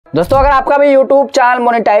दोस्तों अगर आपका भी यूट्यूब चैनल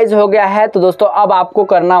मोनेटाइज हो गया है तो दोस्तों अब आपको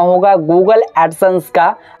करना होगा गूगल एडसेंस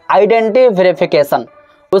का आइडेंटिटी वेरिफिकेशन।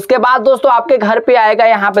 उसके बाद दोस्तों आपके घर पे आएगा,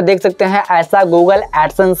 यहाँ पे देख सकते हैं ऐसा गूगल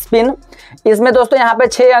एडसेंस पिन। इसमें दोस्तों यहाँ पे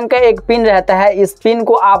 6 अंक का एक पिन रहता है। इस पिन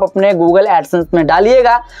को आप अपने गूगल एडसेंस में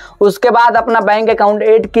डालिएगा। उसके बाद अपना बैंक अकाउंट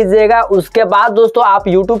ऐड कीजिएगा। उसके बाद दोस्तों आप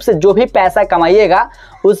यूट्यूब से जो भी पैसा कमाइएगा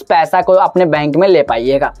उस पैसा को अपने बैंक में ले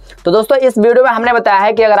पाइएगा। तो दोस्तों इस वीडियो में हमने बताया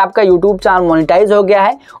है कि अगर आपका यूट्यूब चैनल मोनेटाइज हो गया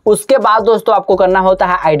है उसके बाद दोस्तों आपको करना होता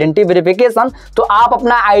है आइडेंटिटी वेरिफिकेशन। तो आप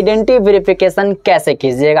अपना आइडेंटिटी वेरिफिकेशन कैसे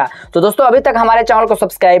कीजिएगा। तो दोस्तों अभी तक हमारे चैनल को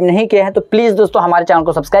सब्सक्राइब नहीं किया है तो प्लीज़ दोस्तों हमारे चैनल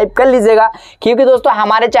को सब्सक्राइब कर लीजिएगा, क्योंकि दोस्तों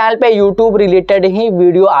हमारे चैनल पे यूट्यूब रिलेटेड ही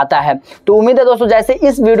वीडियो आता है। तो उम्मीद है दोस्तों जैसे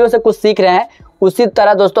इस वीडियो से कुछ सीख रहे हैं उसी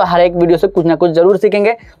तरह दोस्तों हर एक वीडियो से कुछ ना कुछ जरूर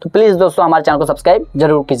सीखेंगे। तो प्लीज़ दोस्तों हमारे चैनल को सब्सक्राइब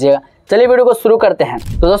जरूर कीजिएगा। चलिए वीडियो को शुरू करते हैं।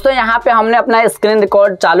 तो दोस्तों यहाँ पे हमने अपना स्क्रीन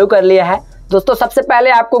रिकॉर्ड चालू कर लिया है। दोस्तों सबसे पहले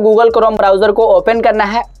आपको गूगल क्रोम ब्राउजर को ओपन करना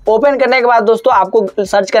है। ओपन करने के बाद दोस्तों आपको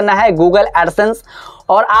सर्च करना है गूगल एडसेंस,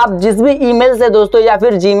 और आप जिस भी ईमेल से दोस्तों या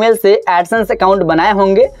फिर जीमेल से एडसेंस अकाउंट बनाए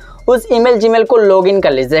होंगे उस ईमेल जीमेल को लॉगिन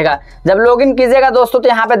कर लीजिएगा। जब लॉगिन कीजिएगा दोस्तों तो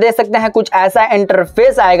यहाँ पे देख सकते हैं कुछ ऐसा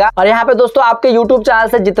इंटरफेस आएगा, और यहाँ पे दोस्तों आपके यूट्यूब चैनल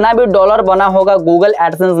से जितना भी डॉलर बना होगा गूगल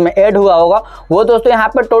एडसेंस में ऐड हुआ होगा वो दोस्तों यहाँ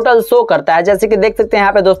पे टोटल शो करता है। जैसे कि देख सकते हैं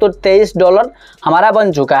यहाँ पे दोस्तों $23 हमारा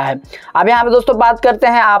बन चुका है। अब यहाँ पे दोस्तों बात करते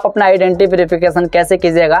हैं आप अपना आइडेंटिटी वेरिफिकेशन कैसे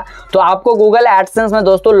कीजिएगा। तो आपको गूगल एडसेंस में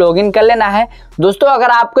दोस्तों लॉगिन कर लेना है। दोस्तों अगर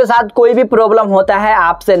आपके साथ कोई भी प्रॉब्लम होता है,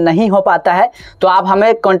 आपसे नहीं हो पाता है, तो आप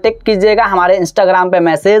हमें कॉन्टेक्ट कीजिएगा, हमारे इंस्टाग्राम पे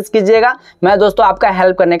मैसेज कीजिएगा। मैं दोस्तों आपका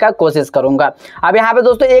हेल्प करने का कोशिश करूंगा। अब यहाँ पे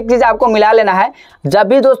दोस्तों एक चीज आपको मिला लेना है, जब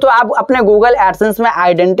भी दोस्तों आप अपने गूगल एडसेंस में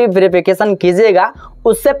आइडेंटिटी वेरिफिकेशन कीजिएगा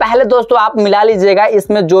उससे पहले दोस्तों आप मिला लीजिएगा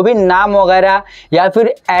इसमें जो भी नाम वगैरह या फिर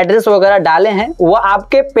एड्रेस वगैरह डाले हैं वो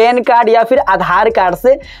आपके पैन कार्ड या फिर आधार कार्ड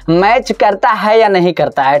से मैच करता है या नहीं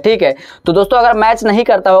करता है। ठीक है, तो दोस्तों अगर मैच नहीं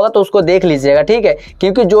करता होगा तो उसको देख लीजिएगा। ठीक है,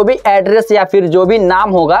 क्योंकि जो भी एड्रेस या फिर जो भी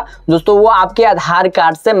नाम होगा दोस्तों वो आपके आधार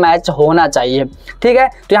कार्ड से मैच होना चाहिए। ठीक है,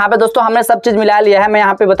 तो यहाँ पे दोस्तों हमने सब चीज़ मिला लिया है। मैं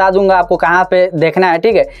यहाँ पे बता दूंगा आपको कहाँ पे देखना है।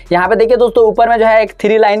 ठीक है, यहाँ पे देखिए दोस्तों ऊपर में जो है एक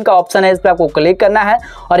 3 लाइन का ऑप्शन है, इस पर आपको क्लिक करना है।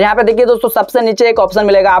 और यहाँ पे देखिए दोस्तों सबसे नीचे एक ऑप्शन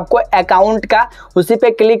मिलेगा आपको अकाउंट का, उसी पे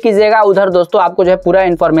क्लिक कीजिएगा। उधर दोस्तों आपको जो है पूरा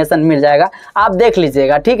इंफॉर्मेशन मिल जाएगा, आप देख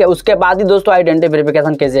लीजिएगा। ठीक है, उसके बाद ही दोस्तों आइडेंटिटी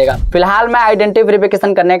वेरिफिकेशन कीजिएगा। फिलहाल मैं आइडेंटिटी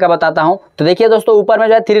वेरिफिकेशन करने का बताता हूं। तो देखिए दोस्तों ऊपर में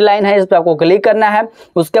जो है 3 लाइन है, इस पे आपको क्लिक करना है।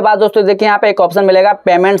 उसके बाद दोस्तों देखिए यहाँ पे एक ऑप्शन मिलेगा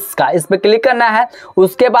पेमेंट्स का, इस पे क्लिक करना है।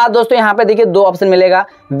 उसके बाद दोस्तों यहाँ पे देखिए 2 ऑप्शन मिलेगा,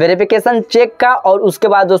 वेरिफिकेशन चेक का और उसके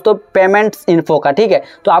बाद दोस्तों पेमेंट्स इन्फो का। ठीक है,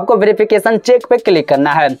 तो आपको वेरिफिकेशन चेक पे क्लिक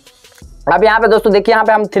करना है। अब यहाँ पे दोस्तों देखिए यहाँ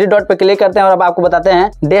पे हम 3 डॉट पे क्लिक करते हैं और अब आपको बताते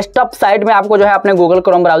हैं डेस्कटॉप साइड में आपको जो है अपने गूगल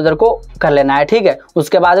क्रोम ब्राउजर को कर लेना है। ठीक है,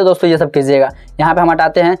 उसके बाद दोस्तों ये सब कीजिएगा। यहाँ पे हम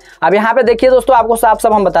हटाते हैं। अब यहाँ पे देखिए दोस्तों आपको साफ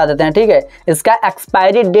साफ हम बता देते हैं। ठीक है, इसका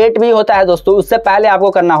एक्सपायरी डेट भी होता है दोस्तों, उससे पहले आपको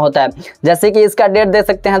करना होता है। जैसे कि इसका डेट दे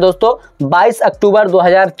सकते हैं दोस्तों 22 अक्टूबर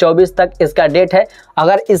 2024 तक इसका डेट है।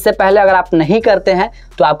 अगर इससे पहले अगर आप नहीं करते हैं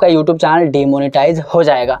तो आपका यूट्यूब चैनल डिमोनेटाइज हो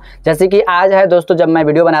जाएगा। जैसे कि आज है दोस्तों जब मैं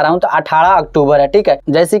वीडियो बना रहा हूँ तो 18 अक्टूबर है। ठीक है,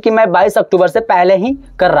 जैसे कि मैं 22 अक्टूबर से पहले ही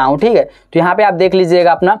कर रहा हूँ। ठीक है, तो यहाँ पे आप देख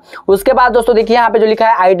लीजिएगा अपना। उसके बाद दोस्तों देखिए यहाँ पे जो लिखा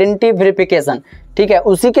है आइडेंटिटी वेरिफिकेशन, ठीक है,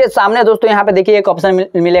 उसी के सामने दोस्तों यहाँ पे देखिए एक ऑप्शन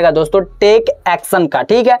मिलेगा दोस्तों टेक एक्शन का।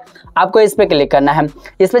 ठीक है, आपको इस पे क्लिक करना है।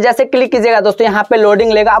 इस पे जैसे क्लिक कीजिएगा दोस्तों यहाँ पे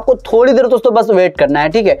लोडिंग लेगा, आपको थोड़ी देर दोस्तों बस वेट करना है।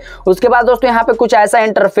 ठीक है, उसके बाद दोस्तों यहाँ पे कुछ ऐसा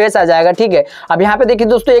इंटरफेस आ जाएगा। ठीक है, अब यहाँ पे देखिए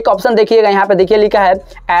दोस्तों एक ऑप्शन देखिएगा, यहाँ पे देखिए लिखा है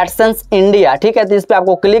एडसेंस इंडिया। ठीक है, तो इस पे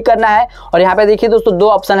आपको क्लिक करना है और यहाँ पे देखिए दोस्तों 2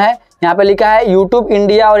 ऑप्शन है, यहाँ पे लिखा है यूट्यूब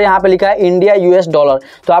इंडिया और यहाँ पे लिखा है इंडिया $।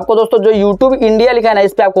 तो आपको दोस्तों जो यूट्यूब इंडिया लिखा है ना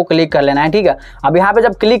इस पे आपको क्लिक कर लेना है। ठीक है, अब यहाँ पे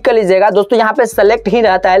जब क्लिक कर लीजिएगा दोस्तों यहाँ पे सेलेक्ट ही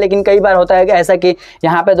रहता है, लेकिन कई बार होता है कि ऐसा कि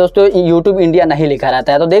यहाँ पे दोस्तों यूट्यूब इंडिया नहीं लिखा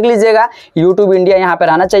रहता है। तो देख लीजिएगा यूट्यूब इंडिया यहाँ पे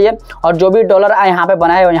रहना चाहिए और जो भी डॉलर यहाँ पे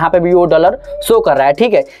बनाए हो यहाँ पे भी वो डॉलर शो कर रहा है।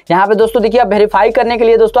 ठीक है, यहाँ पे दोस्तों देखिए अब वेरीफाई करने के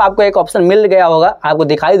लिए दोस्तों आपको एक ऑप्शन मिल गया होगा, आपको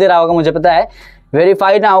दिखाई दे रहा होगा, मुझे पता है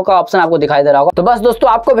वेरीफाई नाउ का ऑप्शन आपको दिखाई दे रहा होगा। तो बस दोस्तों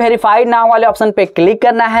आपको वेरीफाई नाउ वाले ऑप्शन पे क्लिक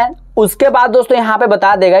करना है। उसके बाद दोस्तों यहाँ पे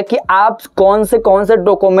बता देगा कि आप कौन से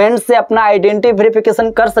डॉक्यूमेंट से अपना आइडेंटिटी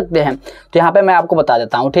वेरिफिकेशन कर सकते हैं। तो यहाँ पे मैं आपको बता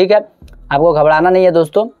देता हूँ। ठीक है, आपको घबराना नहीं है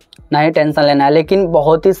दोस्तों, ना ही टेंशन लेना है, लेकिन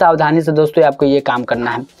बहुत ही सावधानी से दोस्तों आपको ये काम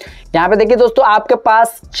करना है। यहाँ पे देखिए दोस्तों आपके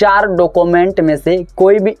पास 4 डॉक्यूमेंट में से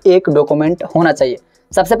कोई भी एक डॉक्यूमेंट होना चाहिए।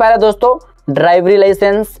 सबसे पहले दोस्तों ड्राइवरी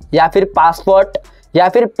लाइसेंस या फिर पासपोर्ट या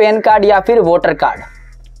फिर पैन कार्ड या फिर वोटर कार्ड।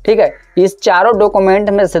 ठीक है, इस चारों डॉक्यूमेंट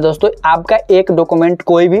में से दोस्तों आपका एक डॉक्यूमेंट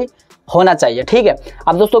कोई भी होना चाहिए। ठीक है,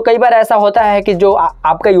 अब दोस्तों कई बार ऐसा होता है कि जो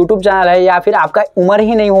आपका यूट्यूब चैनल है या फिर आपका उम्र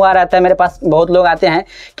ही नहीं हुआ रहता है। मेरे पास बहुत लोग आते हैं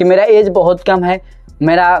कि मेरा एज बहुत कम है,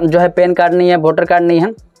 मेरा जो है पैन कार्ड नहीं है, वोटर कार्ड नहीं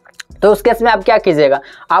है, तो उस केस में आप क्या कीजिएगा,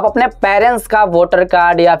 आप अपने पेरेंट्स का वोटर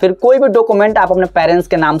कार्ड या फिर कोई भी डॉक्यूमेंट आप अपने पेरेंट्स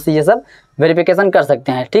के नाम से ये सब वेरिफिकेशन कर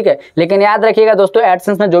सकते हैं, ठीक है। लेकिन याद रखिएगा दोस्तों,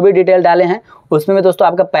 एडसेंस में जो भी डिटेल डाले हैं उसमें भी दोस्तों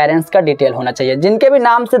आपका पेरेंट्स का डिटेल होना चाहिए। जिनके भी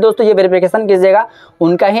नाम से दोस्तों ये वेरिफिकेशन कीजिएगा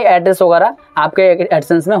उनका ही एड्रेस वगैरह आपके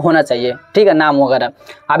एडसेंस में होना चाहिए, ठीक है, नाम वगैरह।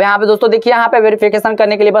 अब यहाँ पे दोस्तों देखिए, यहाँ पे वेरिफिकेशन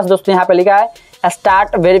करने के लिए बस दोस्तों यहाँ पे लिखा है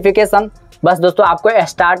स्टार्ट वेरिफिकेशन। बस दोस्तों आपको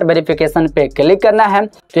स्टार्ट वेरिफिकेशन पे क्लिक करना है।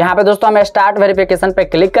 तो यहाँ पे दोस्तों हम स्टार्ट वेरिफिकेशन पे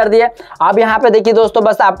क्लिक कर दिए। अब यहाँ पे देखिए दोस्तों,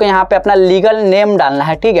 बस आपको यहाँ पे अपना लीगल नेम डालना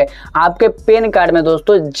है, ठीक है। आपके पैन कार्ड में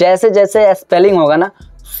दोस्तों जैसे जैसे स्पेलिंग होगा ना,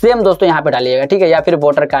 सेम दोस्तों यहाँ पे डालिएगा, ठीक है, या फिर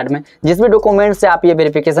वोटर कार्ड में जिस भी डॉक्यूमेंट से आप ये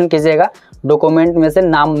वेरिफिकेशन कीजिएगा, डॉक्यूमेंट में से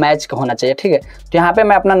नाम मैच होना चाहिए, ठीक है। तो यहाँ पे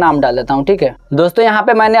मैं अपना नाम डाल देता हूँ, ठीक है दोस्तों। यहाँ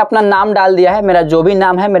पे मैंने अपना नाम डाल दिया है, मेरा जो भी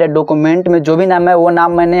नाम है, मेरे डॉक्यूमेंट में जो भी नाम है वो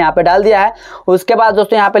नाम मैंने यहाँ पे डाल दिया है। उसके बाद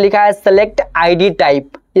दोस्तों यहाँ पे लिखा है सेलेक्ट ID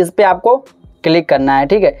टाइप, इस पे आपको क्लिक करना है,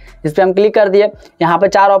 ठीक है। इस पर हम क्लिक कर दिए। यहाँ पे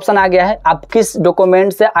 4 ऑप्शन आ गया है, आप किस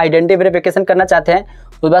डॉक्यूमेंट से आइडेंटिटी वेरिफिकेशन करना चाहते हैं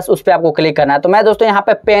तो बस उस पर आपको क्लिक करना है। तो मैं दोस्तों यहाँ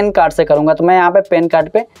पे पैन कार्ड से करूँगा, तो मैं यहाँ पे पैन कार्ड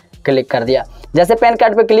पे क्लिक कर दिया। जैसे पैन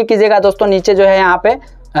कार्ड पे क्लिक कीजिएगा दोस्तों, नीचे जो है यहाँ पे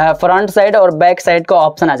फ्रंट साइड और बैक साइड का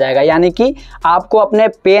ऑप्शन आ जाएगा, यानी कि आपको अपने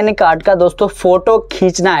पैन कार्ड का दोस्तों फोटो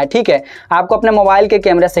खींचना है, ठीक है। आपको अपने मोबाइल के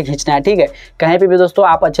कैमरे से खींचना है, ठीक है। कहीं पे भी दोस्तों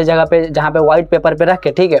आप अच्छे जगह पे, जहाँ पे व्हाइट पेपर पे रख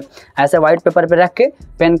के, ठीक है, ऐसे व्हाइट पेपर पे रख के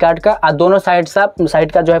पैन कार्ड का दोनों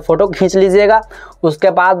साइड का जो है फोटो खींच लीजिएगा। उसके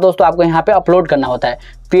बाद दोस्तों आपको यहाँ पे अपलोड करना होता है,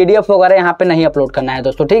 PDF वगैरह यहाँ पे नहीं अपलोड करना है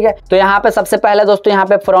दोस्तों, ठीक है। तो यहाँ पे सबसे पहले दोस्तों यहाँ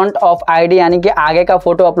पे फ्रंट ऑफ ID यानी कि आगे का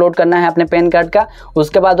फोटो अपलोड करना है अपने पैन कार्ड का।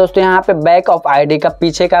 उसके बाद दोस्तों यहाँ पे बैक ऑफ ID का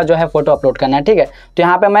पीछे का जो है फोटो अपलोड करना है, ठीक है। तो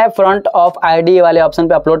यहाँ पे मैं फ्रंट ऑफ ID वाले ऑप्शन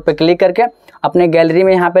पे अपलोड पे क्लिक करके अपने गैलरी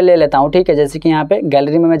में यहाँ पे ले लेता हूँ, ठीक है। जैसे कि यहाँ पे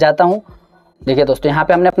गैलरी में मैं जाता हूँ, देखिए दोस्तों यहाँ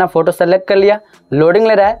पे हमने अपना फोटो सेलेक्ट कर लिया। लोडिंग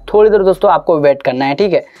ले रहा है, थोड़ी देर दोस्तों आपको वेट करना है,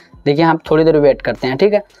 ठीक है। देखिए हम थोड़ी देर वेट करते हैं,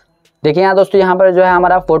 ठीक है। देखिए यहाँ दोस्तों यहाँ पर जो है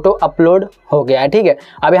हमारा फोटो अपलोड हो गया है, ठीक है।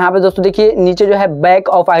 अब यहाँ पे दोस्तों देखिए नीचे जो है बैक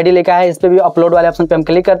ऑफ ID लिखा है, इस पे भी अपलोड वाले ऑप्शन पे हम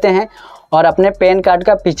क्लिक करते हैं और अपने पैन कार्ड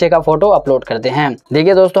का पीछे का फोटो अपलोड करते हैं।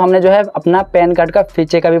 देखिए दोस्तों हमने जो है अपना पैन कार्ड का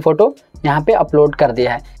पीछे का भी फोटो यहाँ पे अपलोड कर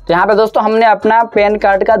दिया है। तो यहाँ पे दोस्तों हमने अपना पैन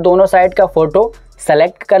कार्ड का दोनों साइड का फोटो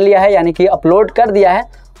सेलेक्ट कर लिया है, यानी कि अपलोड कर दिया है।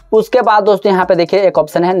 उसके बाद दोस्तों यहाँ पे देखिए एक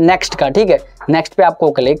ऑप्शन है नेक्स्ट का, ठीक है। नेक्स्ट पे आपको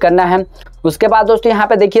क्लिक करना है। उसके बाद दोस्तों यहाँ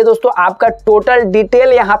पे देखिए दोस्तों आपका टोटल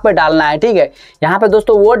डिटेल यहाँ पे डालना है, ठीक है। यहाँ पे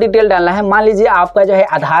दोस्तों वो डिटेल डालना है, मान लीजिए आपका जो है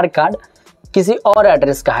आधार कार्ड किसी और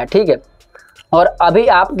एड्रेस का है, ठीक है, और अभी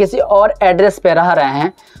आप किसी और एड्रेस पे रह रहे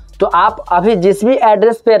हैं, तो आप अभी जिस भी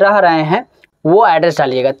एड्रेस पे रह रहे हैं वो एड्रेस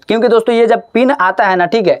डालिएगा, क्योंकि दोस्तों ये जब पिन आता है ना,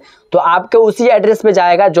 ठीक है, तो आपके उसी एड्रेस पे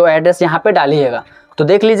जाएगा जो एड्रेस यहाँ पे डालिएगा। तो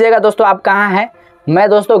देख लीजिएगा दोस्तों आप कहाँ हैं। मैं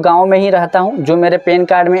दोस्तों गांव में ही रहता हूं, जो मेरे पैन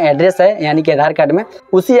कार्ड में एड्रेस है यानी कि आधार कार्ड में,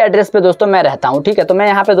 उसी एड्रेस पे दोस्तों मैं रहता हूं, ठीक है। तो मैं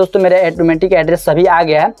यहाँ पे दोस्तों मेरे ऑटोमेटिक एड्रेस सभी आ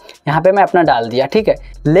गया है, यहाँ पे मैं अपना डाल दिया, ठीक है।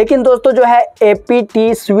 लेकिन दोस्तों जो है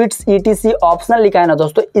APT स्वीट्स ETC ऑप्शनल लिखा है ना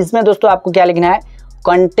दोस्तों, इसमें दोस्तों आपको क्या लिखना है,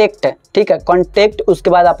 कॉन्टेक्ट, ठीक है, कॉन्टेक्ट। उसके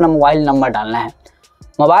बाद अपना मोबाइल नंबर डालना है।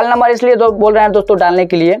 मोबाइल नंबर इसलिए तो बोल रहे हैं दोस्तों डालने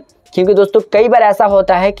के लिए, क्योंकि दोस्तों कई बार ऐसा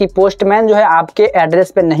होता है कि पोस्टमैन जो है आपके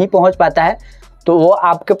एड्रेस पे नहीं पहुँच पाता है, तो वो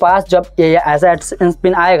आपके पास जब ये ऐसा एडसेंस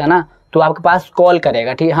पिन आएगा ना, तो आपके पास कॉल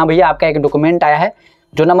करेगा, ठीक है, हाँ भैया आपका एक डॉक्यूमेंट आया है,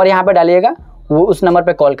 जो नंबर यहाँ पे डालिएगा वो उस नंबर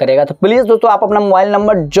पे कॉल करेगा। तो प्लीज़ दोस्तों आप अपना मोबाइल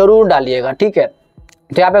नंबर जरूर डालिएगा, ठीक है।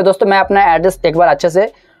 तो यहाँ पे दोस्तों मैं अपना एड्रेस एक बार अच्छे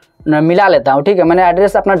से मिला लेता हूँ, ठीक है। मैंने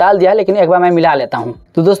एड्रेस अपना डाल दिया, लेकिन एक बार मैं मिला लेता हूँ।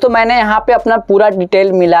 तो दोस्तों मैंने यहाँ पे अपना पूरा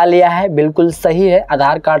डिटेल मिला लिया है, बिल्कुल सही है।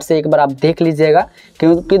 आधार कार्ड से एक बार आप देख लीजिएगा,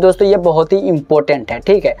 क्योंकि दोस्तों ये बहुत ही इंपॉर्टेंट है,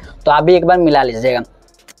 ठीक है। तो आप भी एक बार मिला लीजिएगा।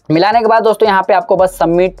 मिलाने के बाद दोस्तों यहाँ पे आपको बस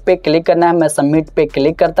सबमिट पे क्लिक करना है। मैं सबमिट पे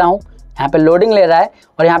क्लिक करता हूँ, यहाँ पे लोडिंग ले रहा है।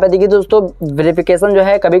 और यहाँ पे देखिए दोस्तों वेरिफिकेशन जो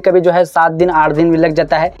है कभी कभी जो है 7 दिन 8 दिन भी लग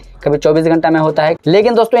जाता है, कभी 24 घंटा में होता है।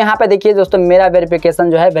 लेकिन दोस्तों यहाँ पे देखिए दोस्तों मेरा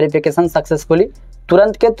वेरिफिकेशन जो है वेरिफिकेशन सक्सेसफुली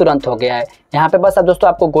तुरंत के तुरंत हो गया है। यहाँ पे बस अब दोस्तों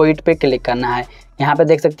आपको गो इट पे क्लिक करना है। यहाँ पे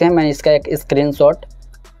देख सकते हैं मैं इसका एक स्क्रीनशॉट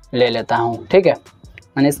ले लेता हूँ, ठीक है।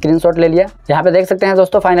 मैंने स्क्रीनशॉट ले लिया। यहाँ पे देख सकते हैं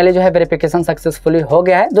दोस्तों फाइनली जो है वेरिफिकेशन सक्सेसफुली हो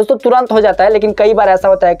गया है। दोस्तों तुरंत हो जाता है, लेकिन कई बार ऐसा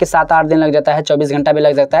होता है कि 7-8 दिन लग जाता है, 24 घंटा भी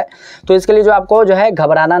लग जाता है। तो इसके लिए जो आपको जो है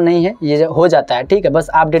घबराना नहीं है, ये हो जाता है, ठीक है। बस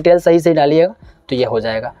आप डिटेल सही से डालिएगा तो ये हो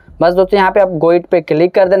जाएगा। बस दोस्तों यहाँ पे आप गो इट पे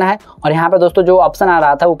क्लिक कर देना है और यहाँ पे दोस्तों जो ऑप्शन आ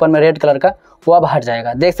रहा था ऊपर में रेड कलर का, वो अब हट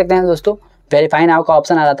जाएगा। देख सकते हैं दोस्तों वेरीफाई नाउ का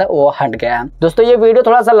ऑप्शन आ रहा था, वो हट गया है। दोस्तों ये वीडियो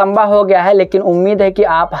थोड़ा सा लंबा हो गया है, लेकिन उम्मीद है कि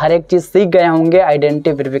आप हर एक चीज़ सीख गए होंगे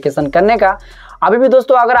आइडेंटिटी वेरिफिकेशन करने का। अभी भी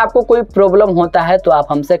दोस्तों अगर आपको कोई प्रॉब्लम होता है तो आप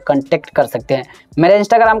हमसे कांटेक्ट कर सकते हैं। मेरे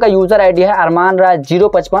इंस्टाग्राम का यूज़र आईडी है अरमान राज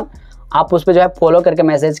 055। आप उस पर जो है फॉलो करके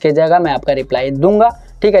मैसेज कीजिएगा, मैं आपका रिप्लाई दूंगा,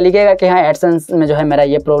 ठीक है। लिखिएगा कि हाँ एडसेंस में जो है मेरा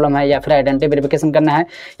ये प्रॉब्लम है, या फिर आइडेंटिटी वेरिफिकेशन करना है,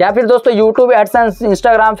 या फिर दोस्तों YouTube AdSense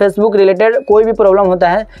Instagram Facebook related कोई भी प्रॉब्लम होता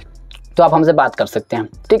है तो आप हमसे बात कर सकते हैं।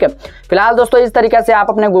 ठीक है, फिलहाल दोस्तों इस तरीके से आप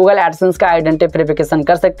अपने गूगल एडसेंस का आइडेंटिटी वेरिफिकेशन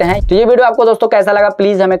कर सकते हैं। तो ये वीडियो आपको दोस्तों कैसा लगा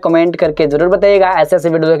प्लीज़ हमें कमेंट करके जरूर बताइएगा। ऐसे ऐसे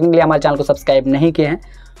वीडियो देखने के लिए हमारे चैनल को सब्सक्राइब नहीं किए हैं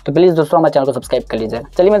तो प्लीज़ दोस्तों हमारे चैनल को सब्सक्राइब कर लीजिएगा।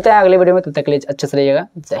 चलिए मिलते हैं अगले वीडियो में, तब तक के लिए अच्छे से रहिएगा।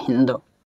 जय हिंद।